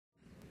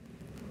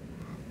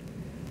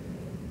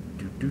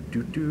Hey,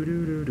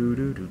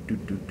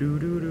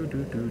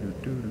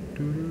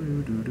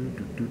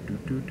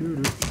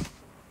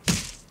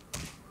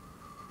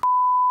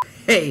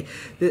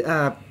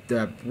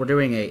 we're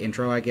doing a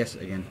intro, I guess,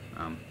 again.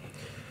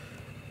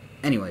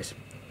 Anyways,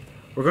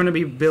 we're going to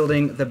be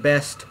building the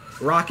best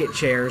rocket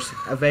chairs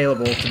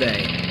available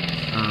today.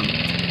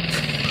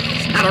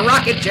 It's not a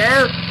rocket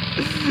chair!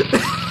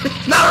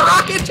 It's not a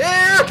rocket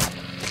chair!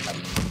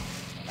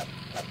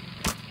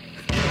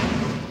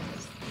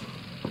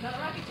 Not a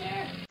rocket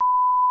chair?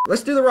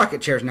 Let's do the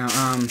rocket chairs now.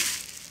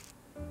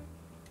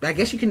 I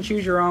guess you can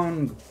choose your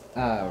own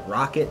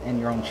rocket and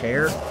your own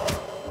chair.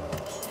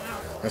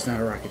 That's not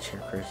a rocket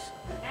chair, Chris.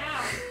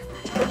 Ow.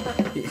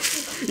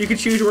 You can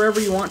choose wherever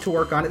you want to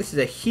work on it. This is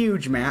a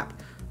huge map.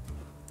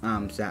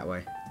 It's that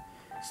way.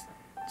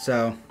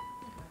 So,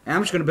 and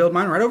I'm just going to build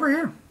mine right over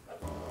here.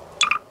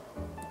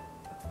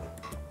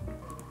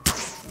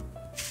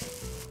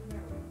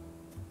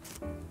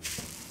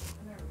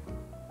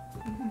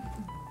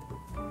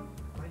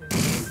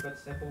 But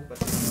simple, but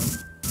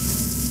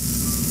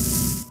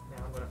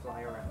now I'm gonna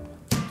fly around.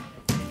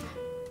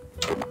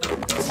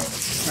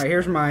 Alright,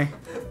 here's my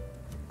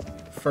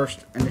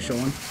first initial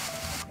one.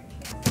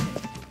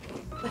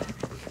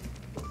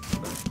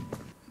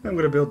 I'm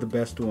gonna build the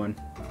best one.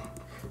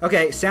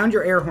 Okay, sound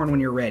your air horn when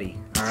you're ready.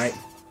 Alright.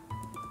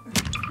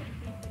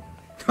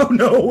 Oh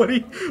no, what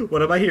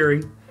am I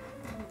hearing?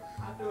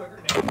 I threw a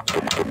grenade by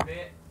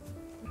accident.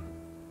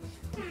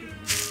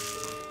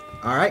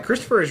 Alright,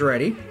 Christopher is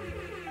ready.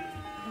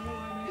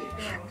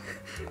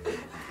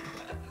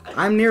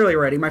 I'm nearly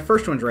ready. My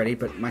first one's ready,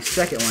 but my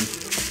second one.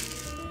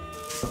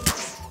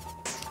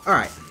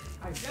 Alright.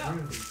 I really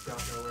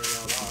don't know where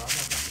y'all are. I'm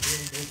not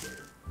really good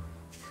there.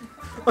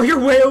 Oh, you're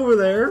way over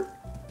there.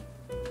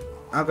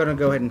 I'm gonna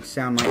go ahead and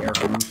sound my air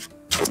horn.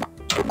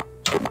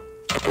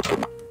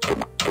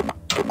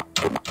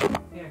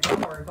 Yeah,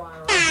 don't worry,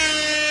 flying around.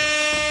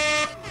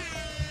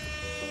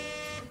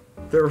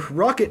 The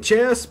Rocket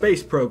Chair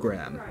Space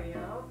Program. There you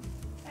go.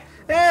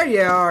 There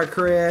you are,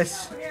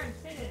 Chris. Over here and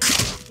spin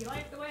it. You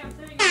like the way I'm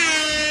sitting?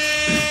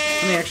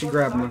 Let me actually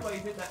grab mine.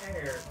 Sideways in the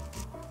air.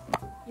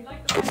 You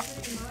like the way I'm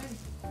sitting in mine?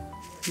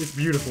 It's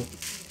beautiful.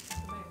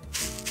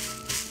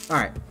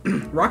 Alright.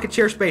 Rocket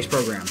Chair Space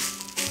Program.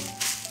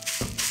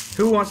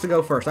 Who wants to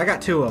go first? I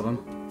got two of them,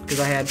 because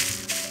I had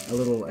a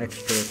little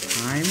extra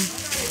time.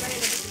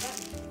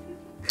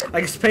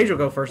 I guess Paige will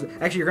go first.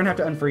 Actually, you're going to have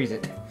to unfreeze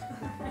it.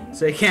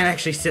 So you can't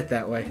actually sit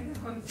that way.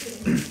 I'm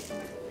thinking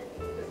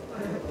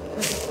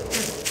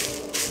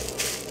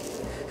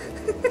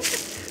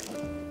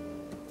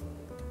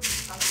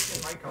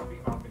my coffee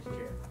office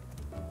chair.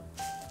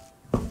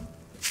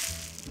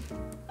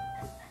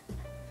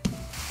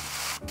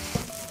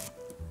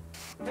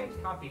 Thanks,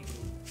 coffee.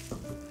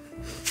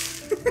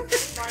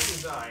 My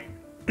design.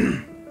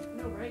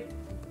 No, right?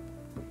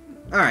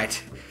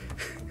 Alright.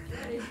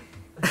 Ready?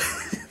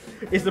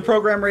 Is the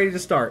program ready to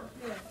start?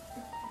 Yeah.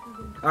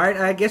 Alright,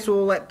 I guess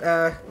we'll let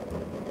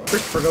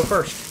Christopher go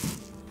first.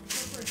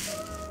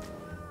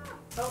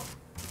 Oh.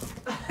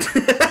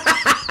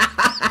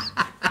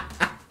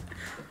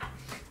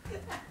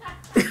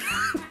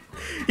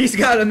 He's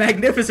got a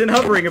magnificent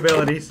hovering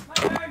abilities. My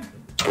turn.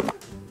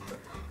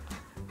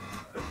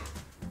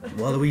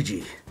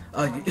 Waluigi.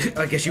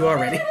 I guess you are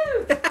ready.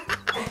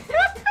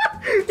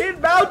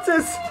 It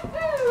bounces!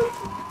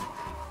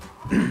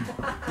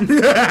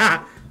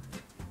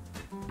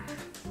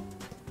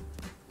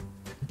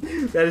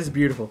 That is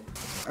beautiful.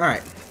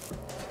 Alright.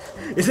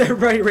 Is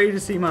everybody ready to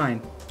see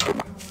mine?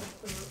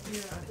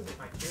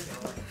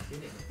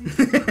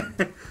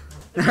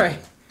 Alright.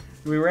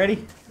 We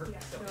ready?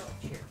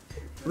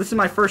 This is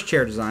my first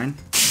chair design.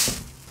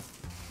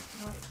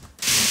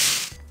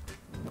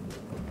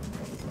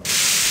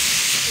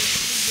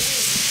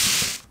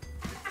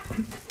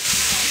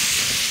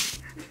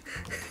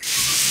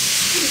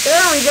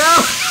 There we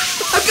go!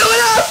 I'm going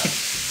up!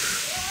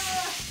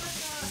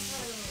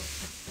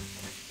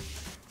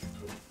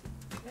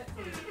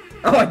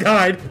 Oh, I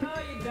died. Oh,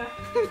 you died.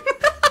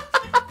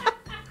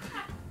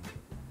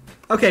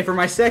 Okay, for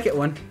my second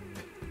one.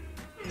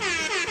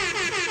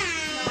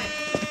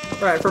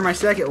 Alright, for my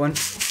second one,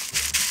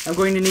 I'm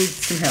going to need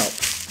some help.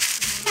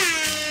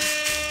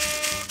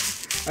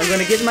 I'm going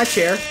to get in my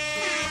chair.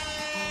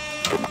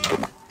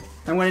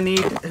 I'm going to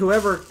need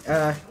whoever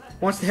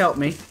wants to help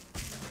me.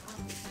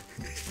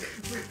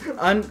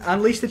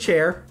 Unleash the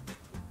chair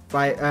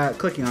by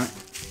clicking on it.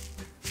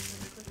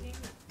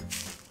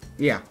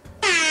 Yeah.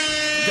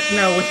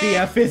 No, with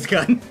the fizz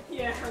gun.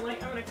 Yeah, I'm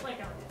gonna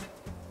click on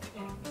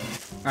it.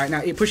 Alright,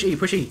 now push E,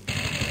 push E.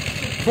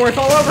 Before I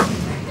fall over!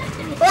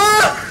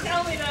 Ah!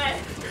 Tell me that.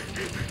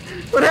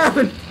 What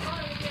happened?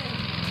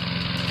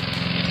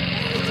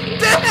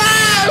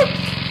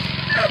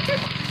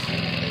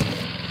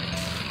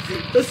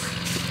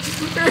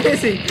 Where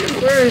is he?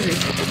 Where is he?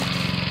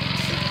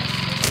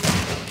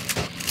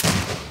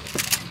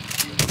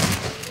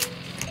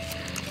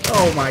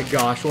 Oh my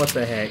gosh, what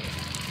the heck?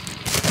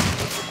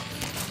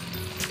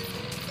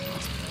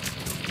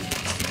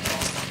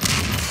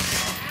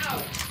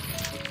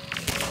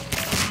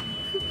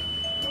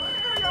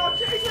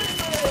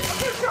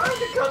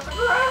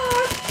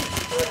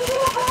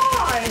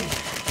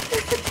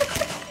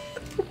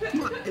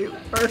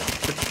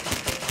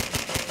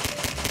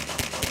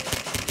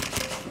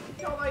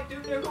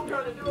 Nickel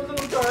trying to do a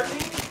little gardening.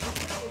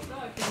 It's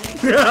not,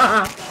 You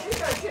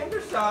got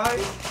tender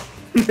size.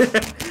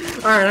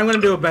 Alright, I'm gonna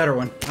do a better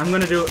one. I'm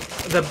gonna do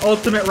the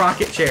ultimate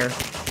rocket chair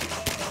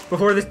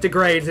before this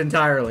degrades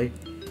entirely.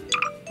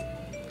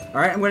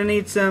 Alright, I'm gonna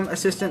need some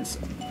assistance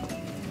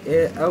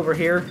over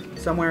here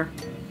somewhere.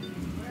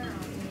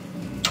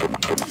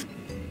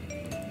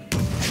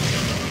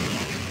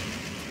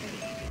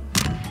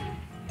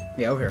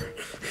 Yeah, over here.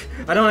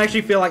 I don't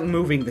actually feel like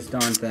moving this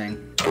darn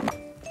thing.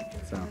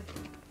 So.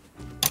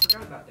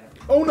 Forgot about that.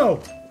 Oh no!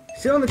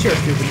 Sit on the chair,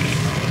 stupid.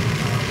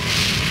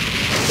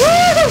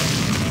 Woo!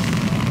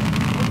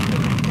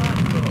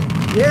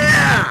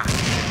 Yeah!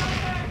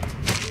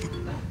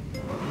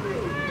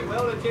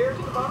 Well, the chair to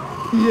the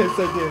bottom? Yes,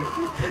 I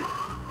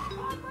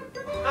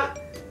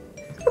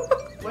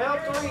Well,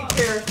 3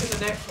 chairs to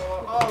the next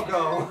one. I'll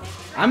go. did.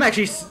 I'm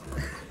actually.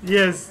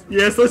 Yes,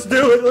 let's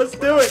do it, let's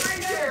do it!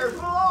 3 chairs,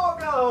 we'll all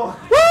go.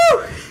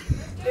 Woo!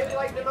 It's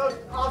like the most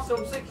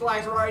awesome Six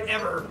Flags ride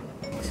ever.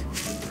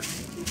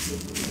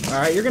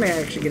 Alright, you're gonna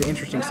actually get an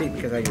interesting seat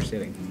because of how you're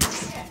sitting.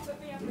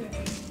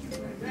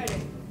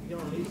 You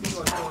don't need to see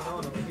what's going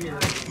on over here.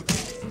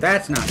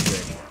 That's not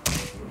good.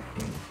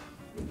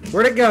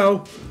 Where'd it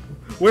go?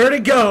 Where'd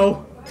it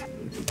go?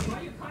 why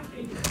are you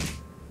punching?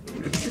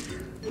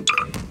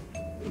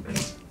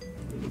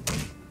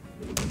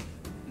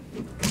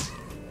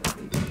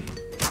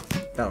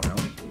 That'll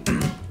help.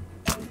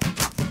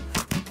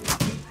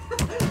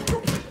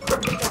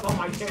 Up on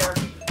my chair.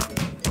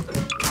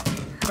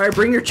 Alright,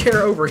 bring your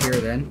chair over here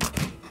then.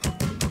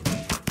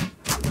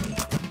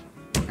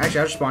 Actually,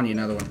 I'll just spawn you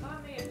another one.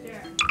 Find me a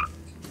chair.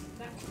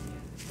 That one,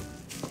 yeah.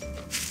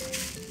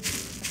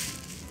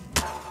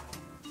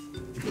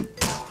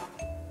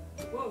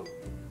 Whoa.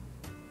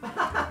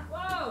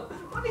 Whoa.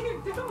 What are you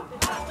doing?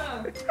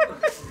 Awesome.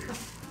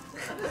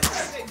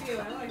 That's a big deal.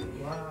 I like it.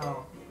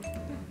 Wow.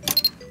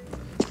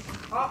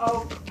 Uh-oh.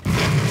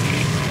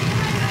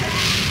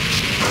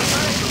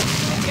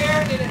 Chair,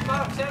 did it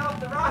set off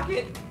the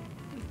rocket?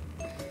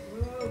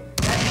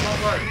 That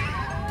won't work.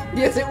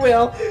 Yes, it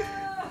will.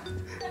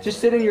 Just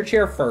sit in your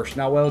chair first,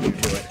 and I'll weld you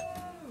to it.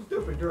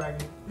 Stupid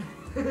dragon.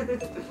 Oh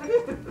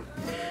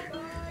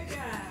my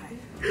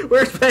god.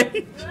 Where's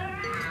Paige?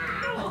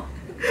 Ow.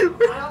 I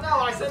don't know,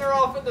 I sent her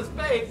off into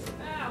space.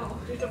 Ow.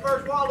 She's the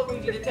first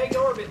waluigi to take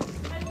orbit.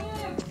 I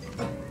live.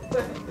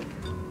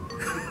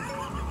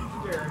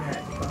 Staring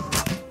at you.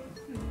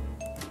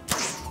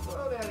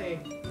 Whoa, Daddy.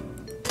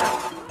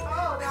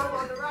 Oh, now I'm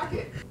on the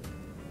rocket.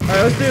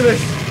 Alright, let's do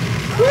this.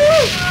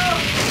 Woo!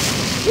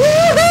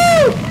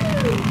 Woohoo!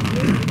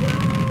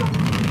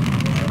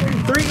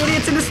 3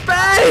 idiots into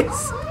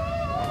space!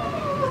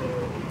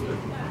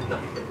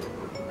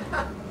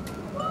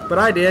 But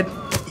I did.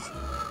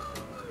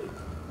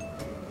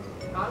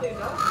 Oddly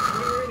enough,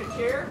 when you're in a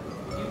chair,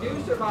 you do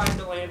survive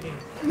the landing.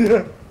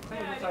 Yeah.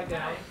 Stand upside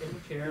down in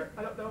the chair. I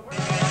don't know where.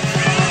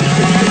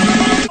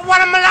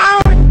 When I'm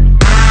alone.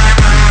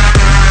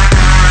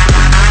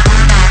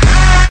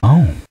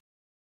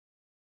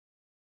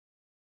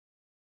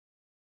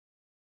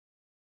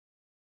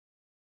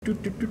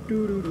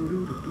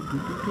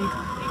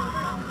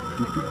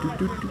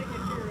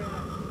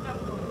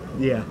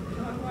 Yeah.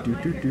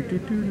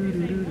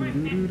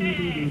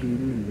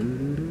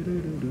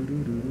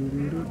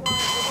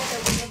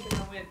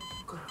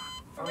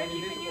 Or maybe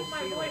you can use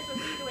my voice with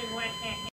me doing what?